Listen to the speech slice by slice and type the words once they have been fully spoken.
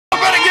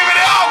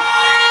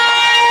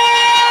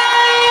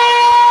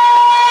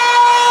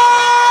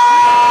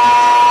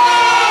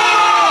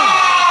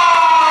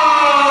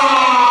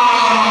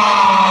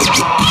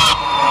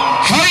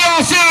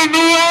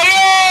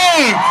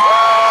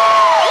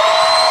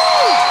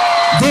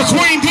The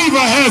Queen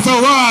Diva has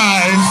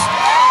arrived.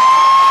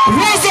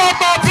 What's up,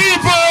 my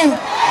people?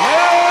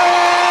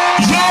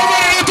 Y'all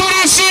ready to do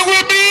this shit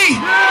with me?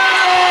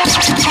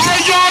 Are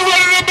y'all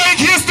ready to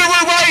make history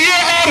right here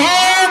at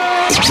home?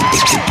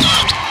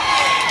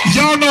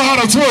 Y'all know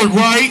how to twerk,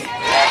 right?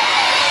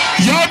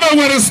 Y'all know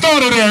where it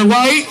started at,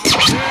 right?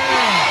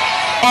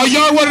 Are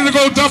y'all ready to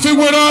go Duffy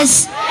with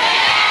us?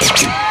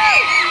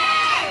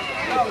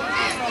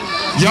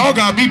 Y'all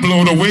got me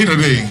blown away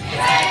today.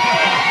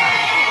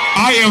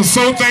 I am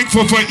so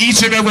thankful for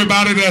each and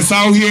everybody that's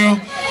out here.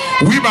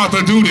 We about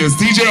to do this.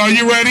 DJ, are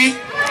you ready?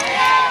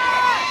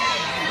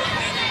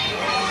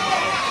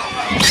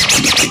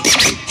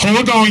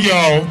 Hold on,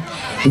 y'all.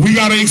 We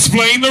gotta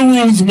explain the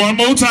rules one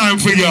more time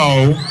for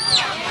y'all.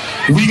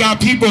 We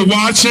got people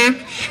watching,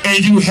 and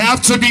you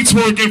have to be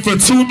twerking for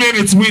 2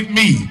 minutes with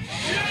me.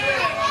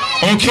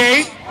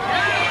 Okay?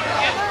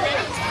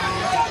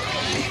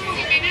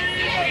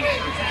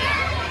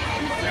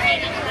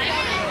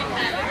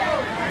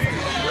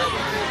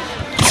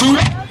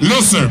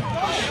 Listen,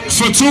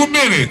 for 2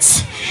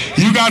 minutes,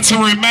 you got to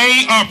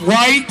remain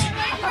upright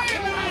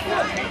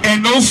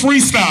and no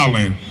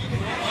freestyling.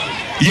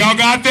 Y'all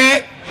got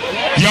that?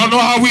 Y'all know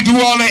how we do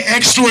all that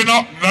extra and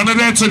up? None of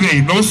that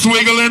today. No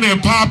swiggling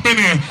and popping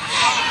and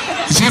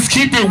just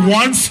keep it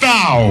one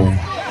style.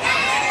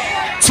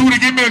 Tuda,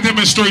 give me a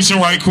demonstration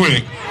right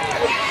quick.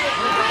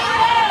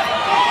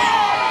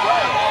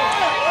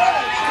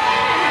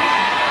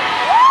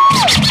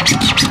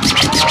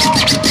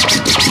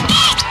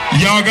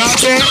 Y'all got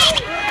that?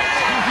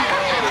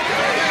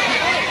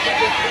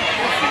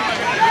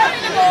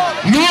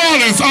 New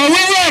Orleans, are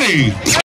we ready?